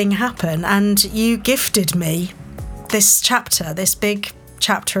this thing happen. And you gifted me this chapter, this big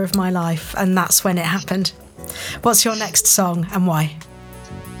chapter of my life, and that's when it happened. What's your next song and why?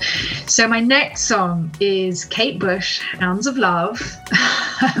 So my next song is Kate Bush, Hounds of Love.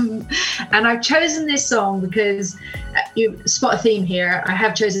 And I've chosen this song because you spot a theme here. I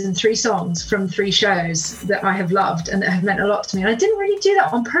have chosen 3 songs from 3 shows that I have loved and that have meant a lot to me. And I didn't really do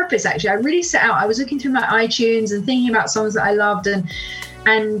that on purpose, actually. I really set out. I was looking through my iTunes and thinking about songs that I loved, and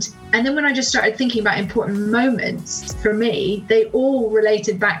then when I just started thinking about important moments for me, they all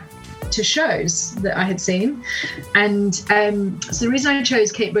related back to shows that I had seen. And so the reason I chose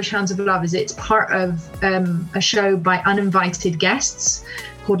Kate Bush, Hounds of Love, is it's part of a show by uninvited guests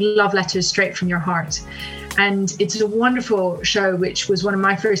called Love Letters Straight from Your Heart. And it's a wonderful show, which was one of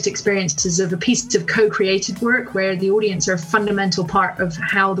my first experiences of a piece of co-created work where the audience are a fundamental part of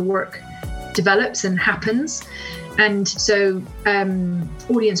how the work develops and happens. And so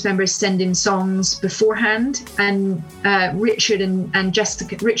audience members send in songs beforehand, and Richard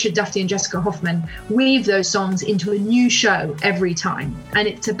Duffy and Jessica Hoffman weave those songs into a new show every time. And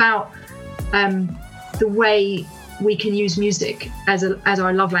it's about the way we can use music as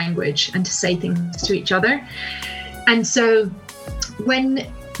our love language and to say things to each other. And so when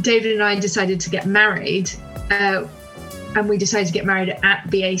David and I decided to get married, and we decided to get married at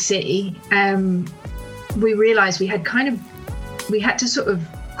BAC, we realized we had to sort of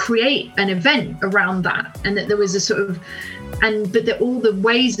create an event around that, and that there was a sort of, but that all the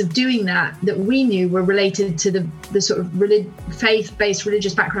ways of doing that we knew were related to the sort of faith-based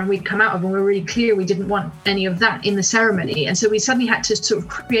religious background we'd come out of, and we were really clear we didn't want any of that in the ceremony. And so we suddenly had to sort of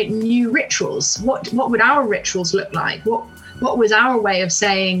create new rituals. What would our rituals look like? What was our way of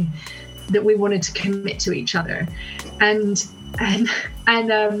saying that we wanted to commit to each other? And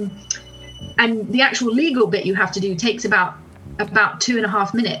the actual legal bit you have to do takes about about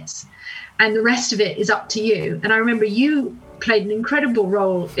 2.5 minutes, and the rest of it is up to you. And I remember you played an incredible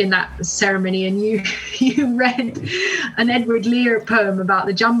role in that ceremony, and you read an Edward Lear poem about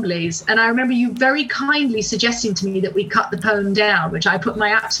the Jumblies, and I remember you very kindly suggesting to me that we cut the poem down, which I put my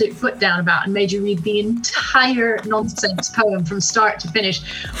absolute foot down about, and made you read the entire nonsense poem from start to finish,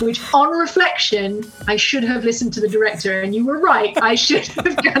 which on reflection I should have listened to the director, and you were right, I should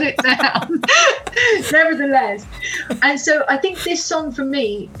have cut it down. Nevertheless, and so I think this song for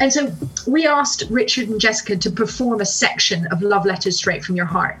me, and so we asked Richard and Jessica to perform a section of Love Letters Straight from Your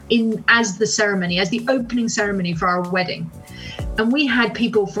Heart as the ceremony, as the opening ceremony for our wedding. And we had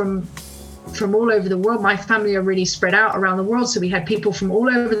people from all over the world. My family are really spread out around the world, so we had people from all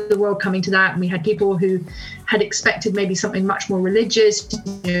over the world coming to that, and we had people who had expected maybe something much more religious.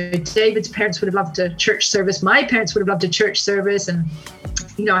 David's parents would have loved a church service. My parents would have loved a church service. And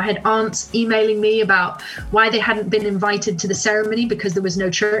I had aunts emailing me about why they hadn't been invited to the ceremony because there was no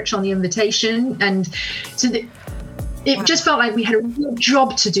church on the invitation. And so it just felt like we had a real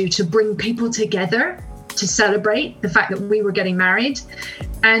job to do to bring people together to celebrate the fact that we were getting married.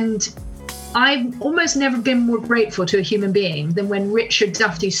 And I've almost never been more grateful to a human being than when Richard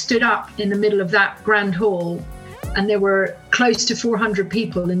Duffy stood up in the middle of that grand hall, and there were close to 400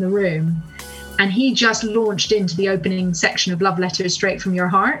 people in the room. And he just launched into the opening section of Love Letters Straight from Your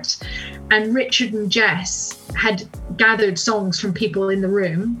Heart. And Richard and Jess had gathered songs from people in the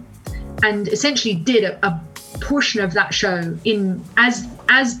room and essentially did a portion of that show in as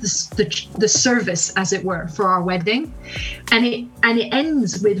the service, as it were, for our wedding. And it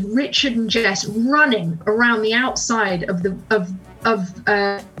ends with Richard and Jess running around the outside of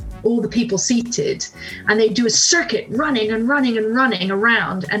all the people seated, and they do a circuit running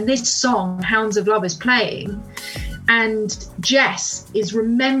around, and this song Hounds of Love is playing, and Jess is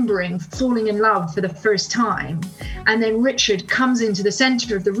remembering falling in love for the first time, and then Richard comes into the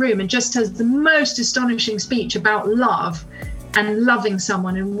center of the room and just has the most astonishing speech about love and loving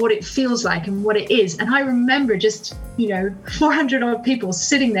someone and what it feels like and what it is. And I remember just 400 odd people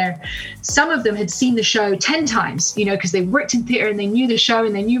sitting there. Some of them had seen the show 10 times, because they worked in theater and they knew the show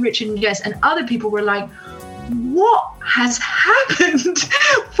and they knew Richard and Jess, and other people were like, what has happened?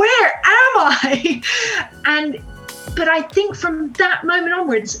 Where am I? But I think from that moment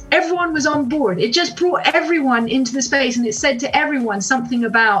onwards, everyone was on board. It just brought everyone into the space, and it said to everyone something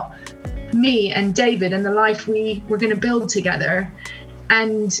about me and David and the life we were going to build together.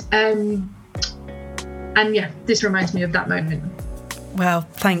 And yeah, this reminds me of that moment. Well,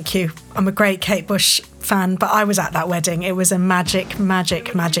 thank you. I'm a great Kate Bush fan, but I was at that wedding. It was a magic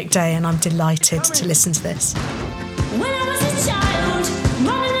day, and I'm delighted to listen to this. When I was a child,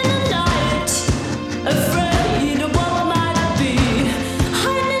 running in the night, afraid of what might be,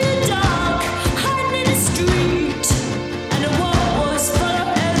 hiding in the dark, hiding in the street, and the world was full of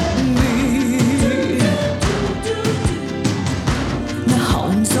me. The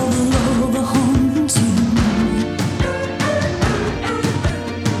hounds of love are haunting.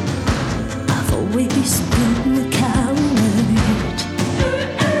 I've always been the coward,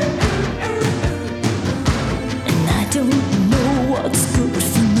 and I don't know what's good.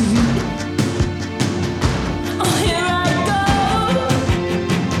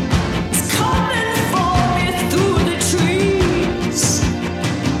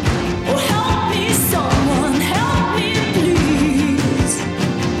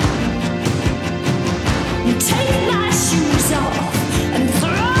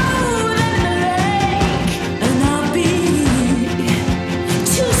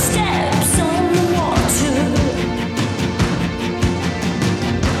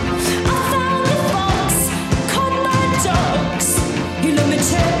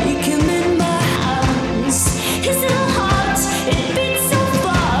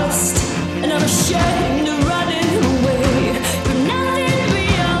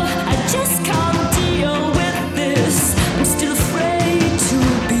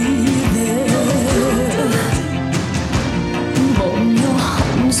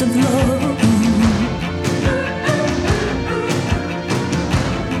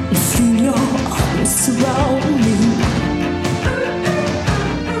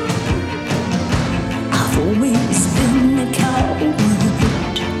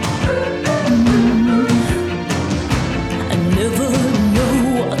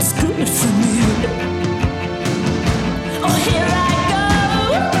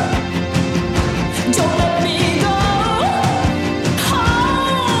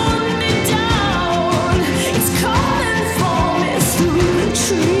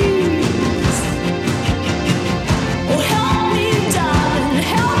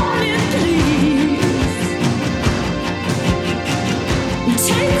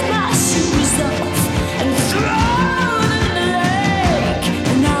 yourself and throw in the lake,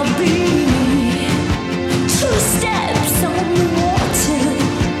 and I'll be 2 steps on the water.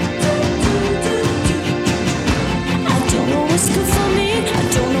 I don't know what's good for me. I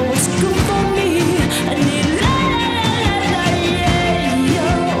don't know what's good for me. I need la la la la, yeah, yo,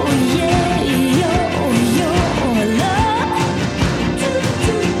 love.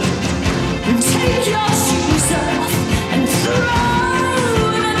 Take your shoes off and throw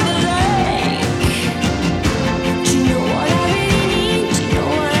it in the lake. Do you know what I really need? Do you know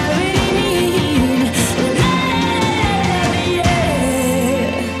what I really need? La yeah.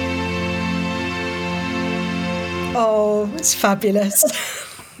 Oh, it's fabulous.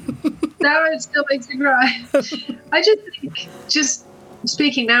 Now it still makes me cry. I just think, just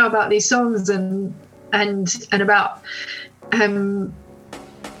speaking now about these songs and about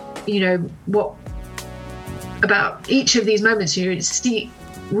what about each of these moments. You see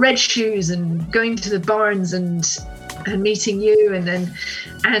red shoes and going to the barns and meeting you, and then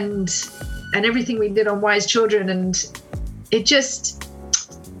and everything we did on Wise Children, and it just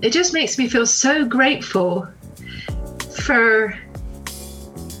makes me feel so grateful for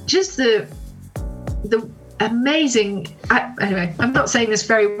just the amazing. Anyway, I'm not saying this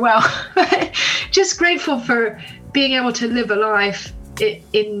very well. Just grateful for being able to live a life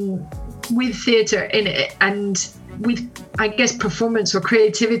with theatre in it, and with, I guess, performance or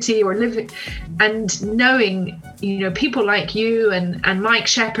creativity or living, and knowing, people like you and Mike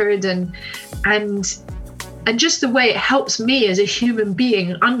Sheppard and just the way it helps me as a human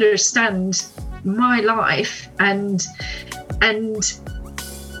being understand my life and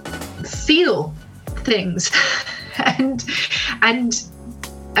feel things and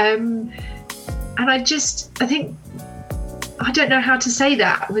I think I don't know how to say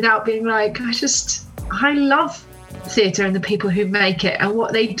that without being like, I love theatre and the people who make it and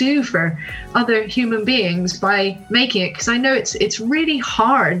what they do for other human beings by making it, because I know it's really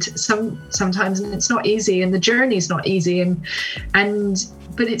hard sometimes, and it's not easy, and the journey's not easy,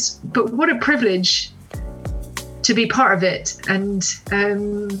 but what a privilege to be part of it, and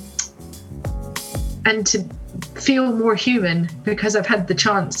to feel more human because I've had the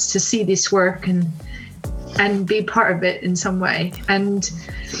chance to see this work and be part of it in some way. And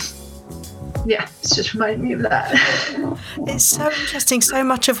yeah, it's just reminded me of that. It's so interesting. So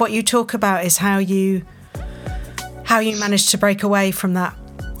much of what you talk about is how you managed to break away from that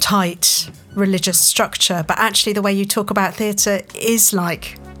tight religious structure, but actually the way you talk about theatre is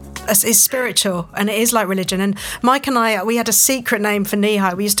spiritual, and it is like religion. And Mike and I, we had a secret name for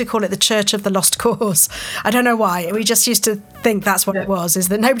Knee-High. We used to call it the Church of the Lost Cause. I don't know why. We just used to think that's what it was, is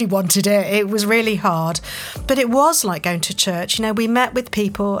that nobody wanted it. It was really hard. But it was like going to church. We met with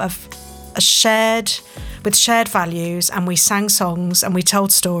people with shared values, and we sang songs and we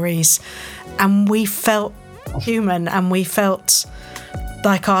told stories, and we felt human, and we felt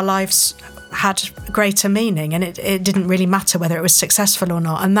like our lives had greater meaning, and it didn't really matter whether it was successful or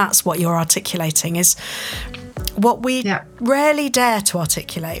not. And that's what you're articulating, is what we rarely dare to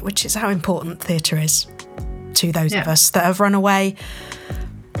articulate, which is how important theatre is to those of us that have run away,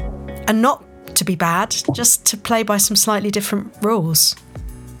 and not to be bad, just to play by some slightly different rules.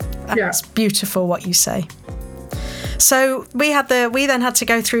 That's beautiful what you say. So we then had to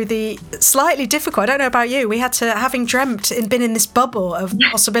go through the slightly difficult, I don't know about you, we had to, having dreamt and been in this bubble of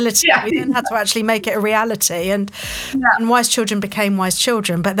possibility, we then had to actually make it a reality, and Wise Children became Wise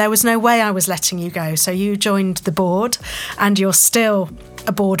Children, but there was no way I was letting you go. So you joined the board, and you're still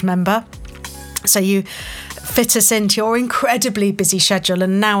a board member. So you fit us into your incredibly busy schedule,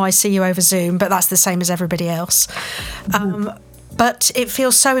 and now I see you over Zoom, but that's the same as everybody else. But it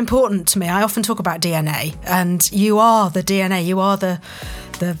feels so important to me. I often talk about DNA, and you are the DNA. You are the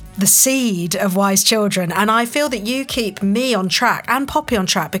seed of Wise Children. And I feel that you keep me on track and Poppy on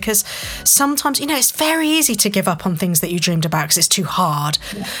track, because sometimes, it's very easy to give up on things that you dreamed about because it's too hard.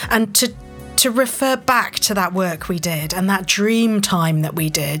 And to refer back to that work we did and that dream time that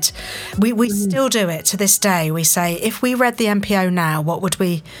we did, we still do it to this day. We say, if we read the MPO now, what would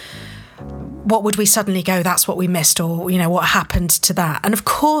we suddenly go, that's what we missed, or what happened to that? And of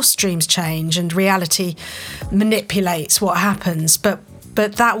course dreams change and reality manipulates what happens, but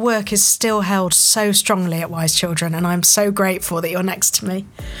that work is still held so strongly at Wise Children, and I'm so grateful that you're next to me.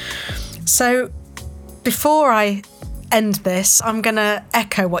 So before I end this, I'm going to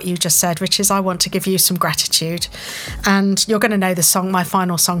echo what you just said, which is I want to give you some gratitude. And you're going to know the song, my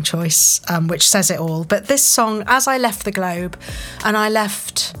final song choice, which says it all. But this song, as I left the Globe, and I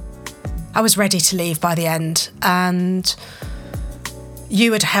was ready to leave by the end, and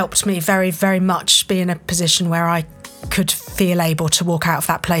you had helped me very, very much be in a position where I could feel able to walk out of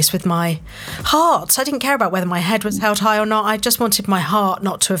that place with my heart. I didn't care about whether my head was held high or not. I just wanted my heart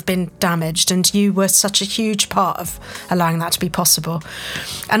not to have been damaged, and you were such a huge part of allowing that to be possible.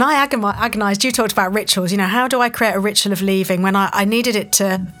 And I agonised. You talked about rituals. How do I create a ritual of leaving when I needed it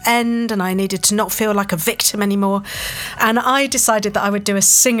to end and I needed to not feel like a victim anymore? And I decided that I would do a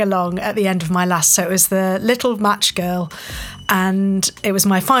sing-along at the end of my last. So it was the Little Match Girl, and it was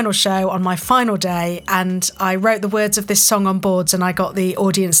my final show on my final day, and I wrote the words of this song on boards and I got the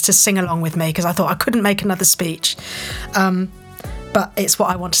audience to sing along with me because I thought I couldn't make another speech. But it's what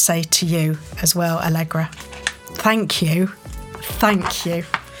I want to say to you as well, Allegra. Thank you. Thank you.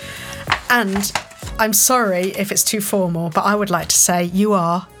 And I'm sorry if it's too formal, but I would like to say you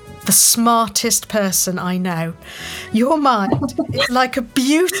are the smartest person I know. Your mind is like a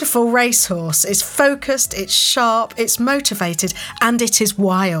beautiful racehorse. It's focused, it's sharp, it's motivated, and it is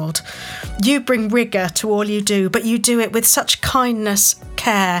wild. You bring rigour to all you do, but you do it with such kindness,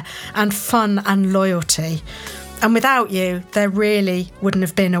 care, and fun and loyalty. And without you, there really wouldn't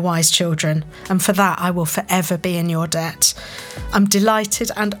have been a Wise Children. And for that, I will forever be in your debt. I'm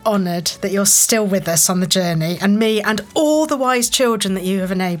delighted and honoured that you're still with us on the journey, and me and all the Wise Children that you have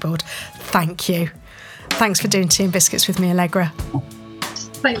enabled. Thank you. Thanks for doing Tea and Biscuits with me, Allegra.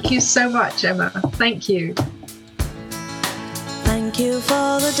 Thank you so much, Emma. Thank you. Thank you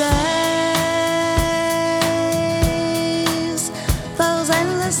for the days, those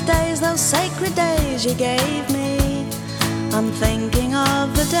endless days, those sacred days you gave me. I'm thinking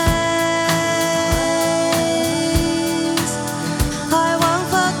of the days I won't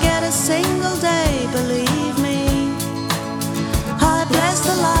forget a single day, believe me. I bless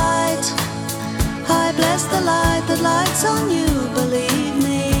the light, I bless the light that lights on you, believe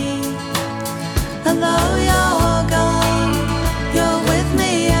me. And though you're gone, you're with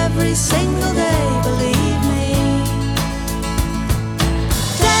me every single day, believe me.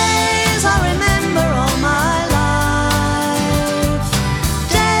 Days I remember all my life,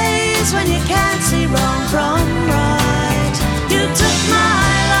 days when you can't see wrong from right. You took my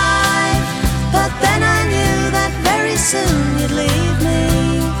life, but then I knew that very soon you'd leave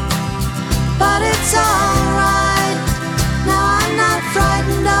me. But it's alright, now I'm not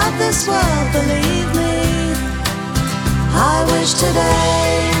frightened of this world, believe me. I wish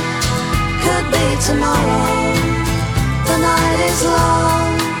today could be tomorrow. The night is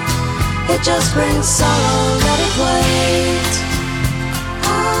long, it just brings sorrow, let it wait.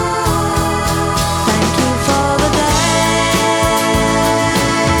 Thank you for the days,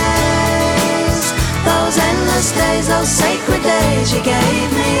 those endless days, those sacred days you gave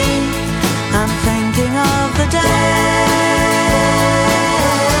me. I'm thinking of the days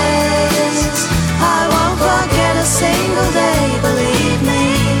I won't forget a single day, believe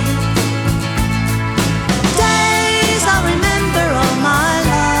me. Days I remember all my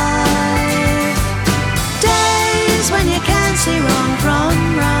life, days when you can't see wrong from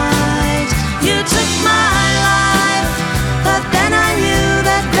right. You took my life, but then I knew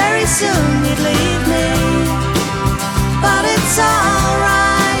that very soon you'd leave me. But it's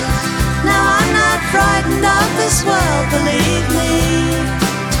alright, now I'm not frightened of this world, believe me.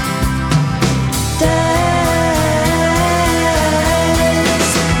 Days,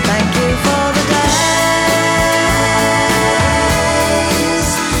 thank you for the days,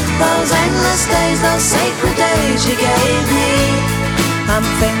 those endless days, those sacred days you gave me. I'm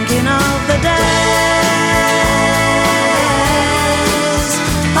thinking of the days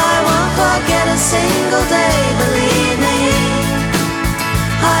I won't forget a single day, believe me.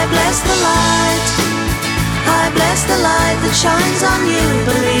 I bless the light, I bless the light that shines on you,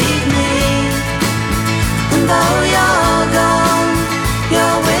 believe me. And though you're gone,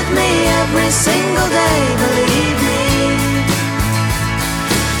 you're with me every single day, believe me.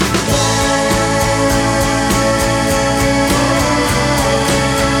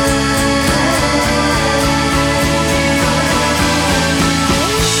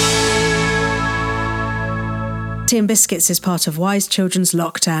 Tea and Biscuits is part of Wise Children's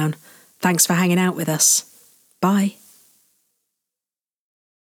Lockdown. Thanks for hanging out with us. Bye.